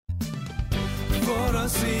for a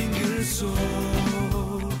single soul,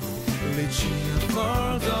 reaching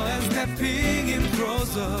further and stepping in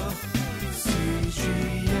closer.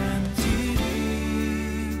 CGNTV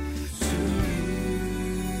to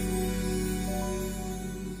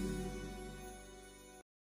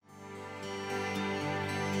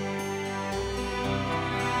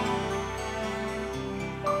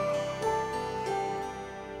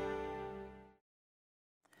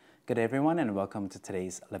Good day, everyone, and welcome to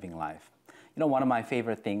today's Living Life. You know, one of my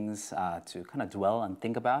favorite things to kind of dwell and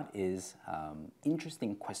think about is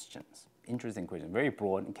interesting questions. Interesting questions, very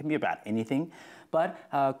broad. It can be about anything, but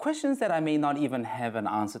questions that I may not even have an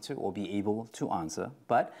answer to or be able to answer,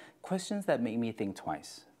 but questions that make me think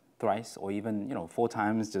twice, thrice, or even 4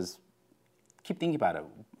 times. Just keep thinking about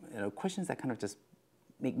it. Questions that kind of just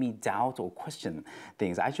make me doubt or question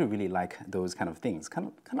things. I actually really like those kind of things, kind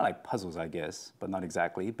of like puzzles, I guess, but not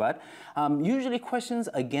exactly. But usually questions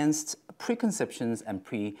against preconceptions and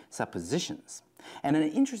presuppositions. And an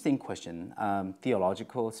interesting question,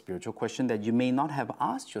 theological, spiritual question that you may not have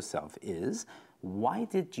asked yourself is, why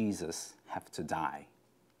did Jesus have to die?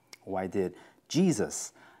 Why did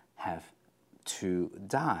Jesus have to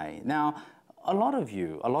die? Now, a lot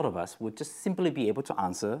of us would just simply be able to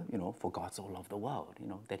answer, for God so loved the world,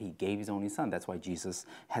 that he gave his only son. That's why Jesus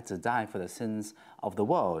had to die for the sins of the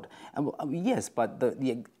world. And yes, but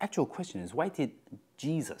the actual question is, why did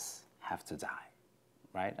Jesus have to die,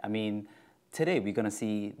 right? I mean, today we're going to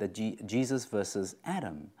see the Jesus versus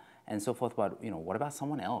Adam and so forth, but, what about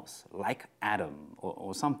someone else, like Adam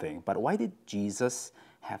or something? But why did Jesus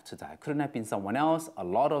have to die? Couldn't have been someone else, a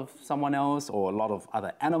lot of someone else, or a lot of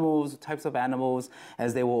other animals, types of animals,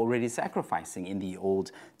 as they were already sacrificing in the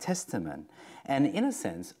Old Testament. And in a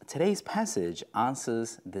sense, today's passage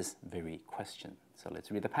answers this very question. So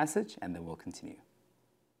let's read the passage and then we'll continue.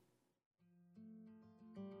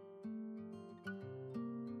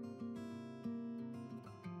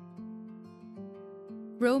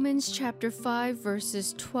 Romans chapter 5,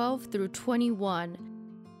 verses 12 through 21.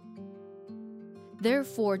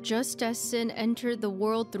 Therefore, just as sin entered the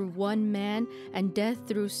world through one man, and death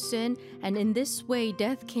through sin, and in this way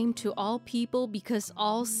death came to all people because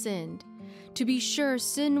all sinned. To be sure,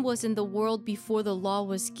 sin was in the world before the law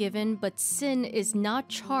was given, but sin is not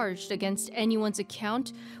charged against anyone's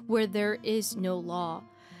account where there is no law.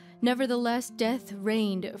 Nevertheless, death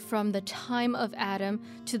reigned from the time of Adam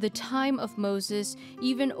to the time of Moses,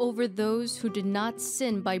 even over those who did not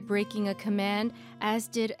sin by breaking a command, as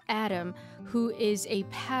did Adam, who is a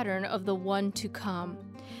pattern of the one to come.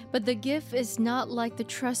 But the gift is not like the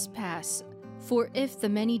trespass. For if the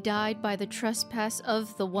many died by the trespass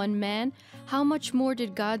of the one man, how much more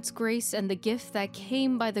did God's grace and the gift that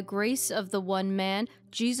came by the grace of the one man,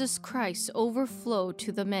 Jesus Christ, overflow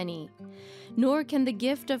to the many? Nor can the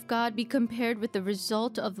gift of God be compared with the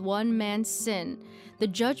result of one man's sin. The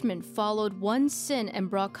judgment followed one sin and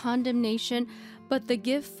brought condemnation, but the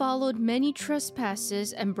gift followed many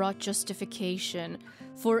trespasses and brought justification.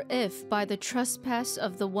 For if, by the trespass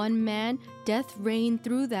of the one man, death reigned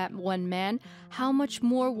through that one man, how much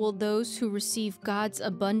more will those who receive God's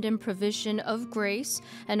abundant provision of grace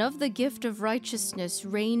and of the gift of righteousness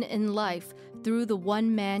reign in life through the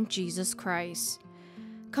one man, Jesus Christ?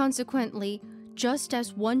 Consequently, just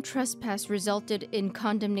as one trespass resulted in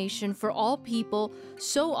condemnation for all people,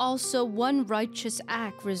 so also one righteous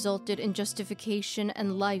act resulted in justification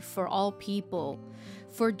and life for all people.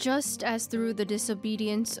 For just as through the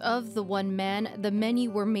disobedience of the one man the many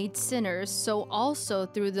were made sinners, so also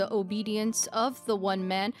through the obedience of the one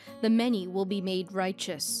man the many will be made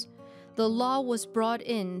righteous. The law was brought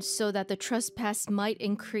in so that the trespass might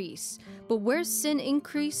increase. But where sin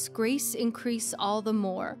increased, grace increased all the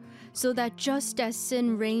more, so that just as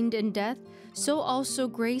sin reigned in death, so also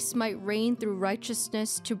grace might reign through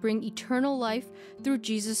righteousness to bring eternal life through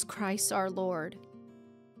Jesus Christ our Lord.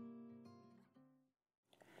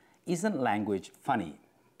 Isn't language funny?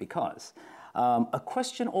 Because a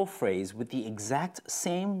question or phrase with the exact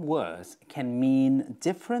same words can mean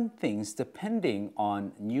different things depending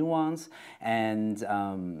on nuance and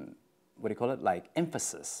like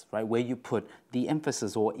emphasis, right? Where you put the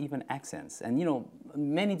emphasis or even accents. And,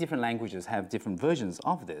 many different languages have different versions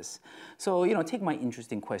of this. So, take my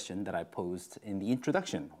interesting question that I posed in the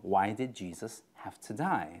introduction. Why did Jesus have to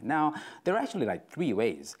die? Now, there are actually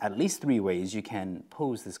at least three ways you can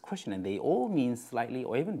pose this question, and they all mean slightly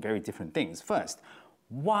or even very different things. First,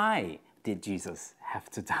 why did Jesus have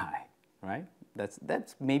to die, right?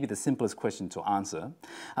 That's maybe the simplest question to answer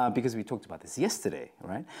because we talked about this yesterday,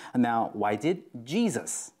 right? And now, why did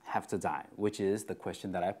Jesus have to die? Which is the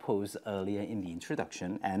question that I posed earlier in the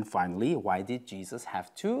introduction. And finally, why did Jesus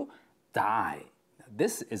have to die?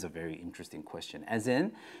 This is a very interesting question. As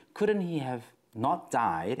in, couldn't he have not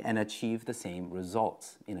died and achieved the same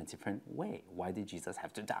results in a different way? Why did Jesus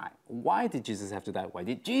have to die? Why did Jesus have to die? Why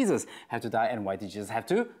did Jesus have to die? And why did Jesus have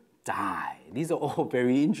to die? These are all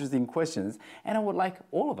very interesting questions, and I would like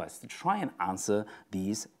all of us to try and answer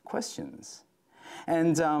these questions.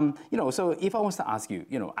 And, so if I was to ask you,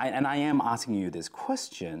 and I am asking you this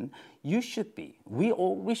question, we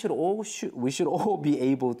should all be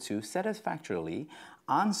able to satisfactorily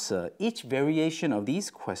answer each variation of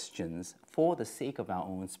these questions for the sake of our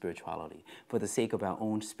own spirituality, for the sake of our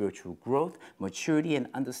own spiritual growth, maturity, and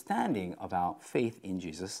understanding of our faith in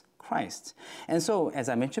Jesus Christ. And so, as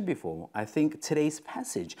I mentioned before, I think today's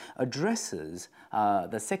passage addresses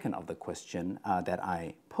the second of the question that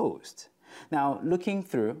I posed. Now, looking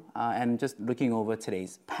through and just looking over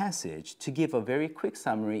today's passage, to give a very quick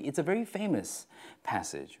summary, it's a very famous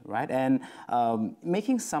passage, right? And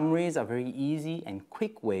making summaries are very easy and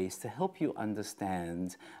quick ways to help you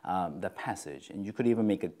understand the passage. And you could even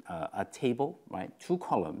make a table, right? 2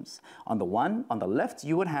 columns. On the left,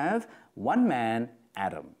 you would have one man,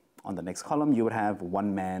 Adam. On the next column, you would have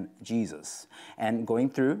one man, Jesus. And going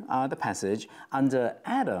through the passage, under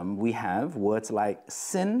Adam, we have words like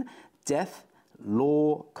sin, death,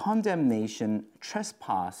 law, condemnation,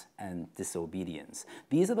 trespass, and disobedience.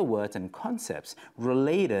 These are the words and concepts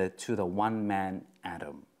related to the one man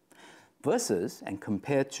Adam. Versus and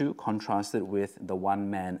compared to, contrasted with the one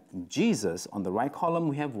man Jesus. On the right column,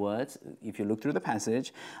 we have words, if you look through the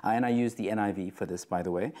passage, and I use the NIV for this, by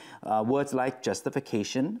the way, words like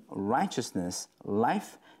justification, righteousness,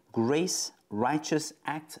 life, grace, righteous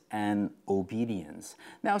act, and obedience.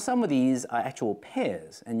 Now, some of these are actual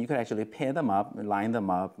pairs, and you could actually pair them up, line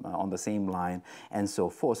them up on the same line, and so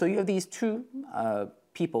forth. So you have these two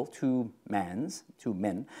people, two men,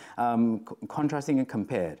 contrasting and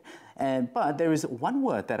compared. But there is one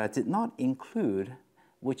word that I did not include,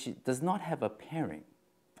 which does not have a pairing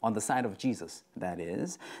on the side of Jesus, that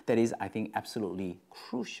is, I think, absolutely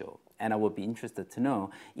crucial. And I would be interested to know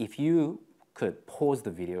if you could pause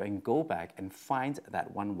the video and go back and find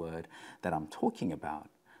that one word that I'm talking about.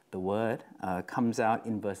 The word comes out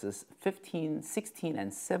in verses 15, 16,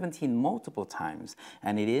 and 17 multiple times,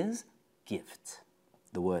 and it is gift.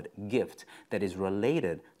 The word gift that is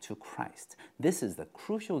related to Christ. This is the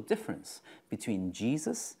crucial difference between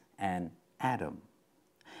Jesus and Adam.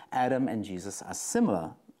 Adam and Jesus are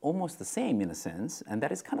similar, almost the same in a sense, and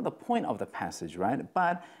that is kind of the point of the passage, right?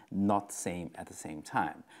 But not the same at the same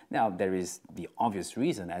time. Now, there is the obvious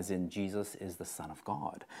reason, as in Jesus is the Son of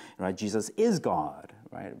God, right? Jesus is God,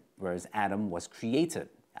 right? Whereas Adam was created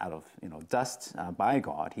out of dust by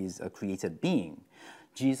God. He's a created being.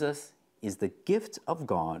 Jesus is the gift of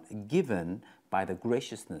God given by the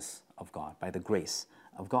graciousness of God, by the grace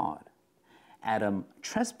of God. Adam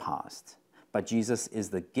trespassed, but Jesus is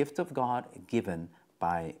the gift of God given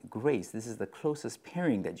by grace. This is the closest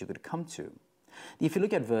pairing that you could come to. If you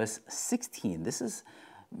look at verse 16, this is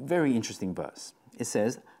a very interesting verse. It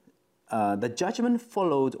says, the judgment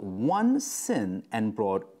followed one sin and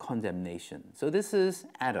brought condemnation. So this is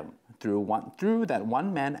Adam. Through that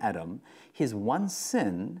one man, Adam, his one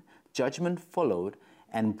sin, judgment followed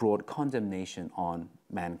and brought condemnation on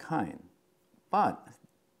mankind. But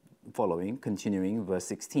continuing, verse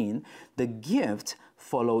 16, the gift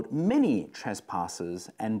followed many trespasses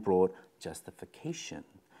and brought justification.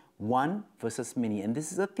 One versus many. And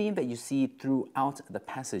this is a theme that you see throughout the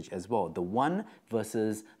passage as well. The one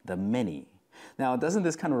versus the many. Now, doesn't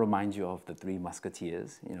this kind of remind you of the Three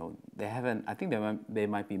Musketeers? I think they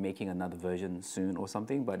might be making another version soon or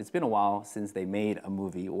something, but it's been a while since they made a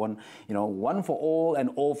movie. One for all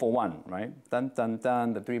and all for one, right? Dun, dun,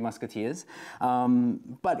 dun, the Three Musketeers.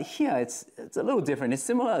 But here, it's a little different. It's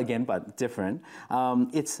similar again, but different.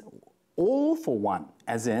 It's all for one,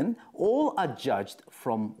 as in, all are judged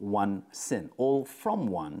from one sin, all from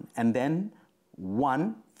one, and then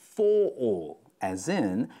one for all, as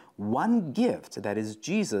in, one gift, that is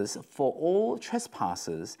Jesus, for all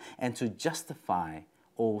trespasses and to justify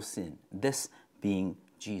all sin, this being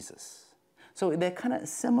Jesus. So they're kind of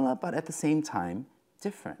similar, but at the same time,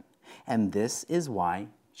 different. And this is why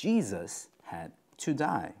Jesus had to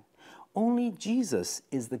die. Only Jesus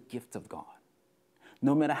is the gift of God.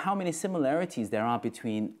 No matter how many similarities there are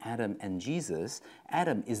between Adam and Jesus,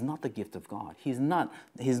 Adam is not the gift of God. He's not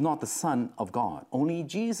the Son of God. Only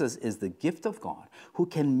Jesus is the gift of God who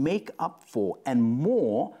can make up for and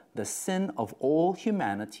more the sin of all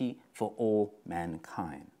humanity for all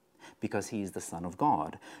mankind. Because he is the Son of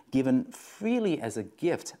God, given freely as a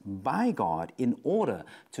gift by God in order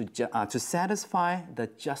to satisfy the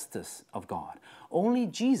justice of God. Only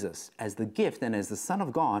Jesus, as the gift and as the Son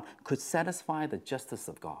of God, could satisfy the justice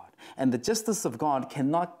of God. And the justice of God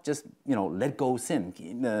cannot just, let go sin.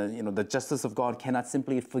 The justice of God cannot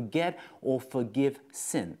simply forget or forgive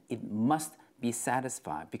sin. It must be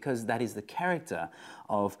satisfied because that is the character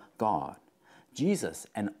of God. Jesus,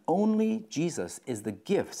 and only Jesus, is the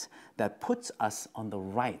gift that puts us on the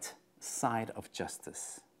right side of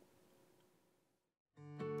justice.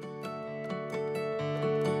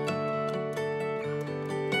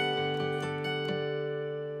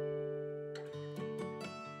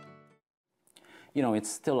 It's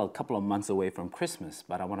still a couple of months away from Christmas,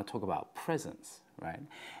 but I want to talk about presents, right?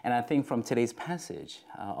 And I think from today's passage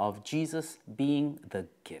of Jesus being the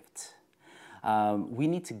gift, we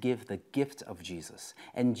need to give the gift of Jesus.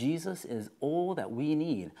 And Jesus is all that we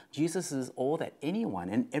need. Jesus is all that anyone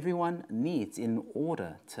and everyone needs in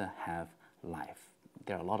order to have life.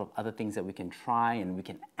 There are a lot of other things that we can try and we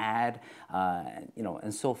can add,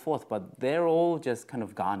 and so forth, but they're all just kind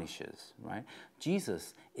of garnishes, right?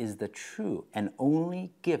 Jesus is the true and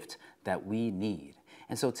only gift that we need.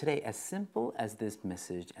 And so today, as simple as this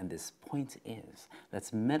message and this point is,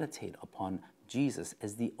 let's meditate upon Jesus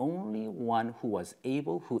as the only one who was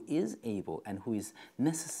able, who is able, and who is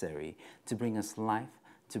necessary to bring us life,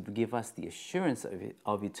 to give us the assurance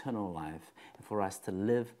of eternal life, and for us to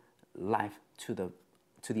live life to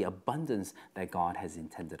the abundance that God has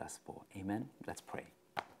intended us for. Amen? Let's pray.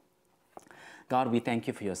 God, we thank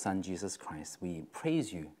you for your Son, Jesus Christ. We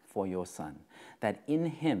praise you for your Son, that in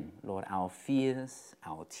him, Lord, our fears,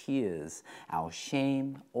 our tears, our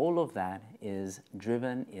shame, all of that is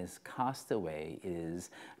driven, is cast away,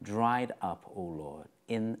 is dried up, O Lord,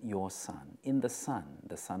 in your Son, in the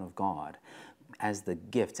Son of God, as the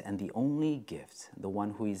gift and the only gift, the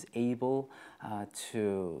one who is able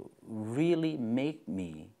to really make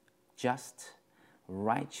me just,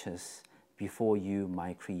 righteous before you,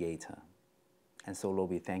 my Creator. And so, Lord,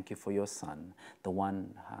 we thank you for your Son, the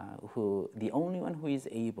only one who is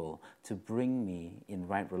able to bring me in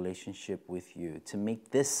right relationship with you, to make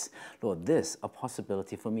this, Lord, this a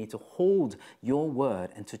possibility for me to hold your word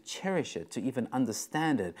and to cherish it, to even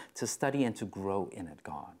understand it, to study and to grow in it,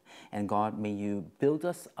 God. And God, may you build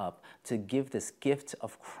us up to give this gift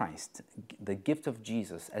of Christ, the gift of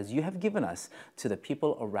Jesus, as you have given us to the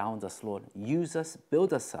people around us, Lord. Use us,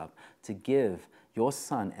 build us up to give your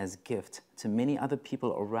Son as gift to many other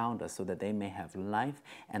people around us so that they may have life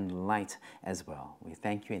and light as well. We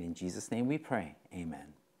thank you, and in Jesus' name we pray.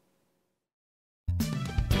 Amen.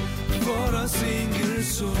 For a single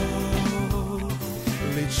soul,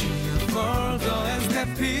 reaching further and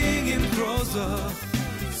stepping in closer.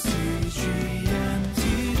 CGM.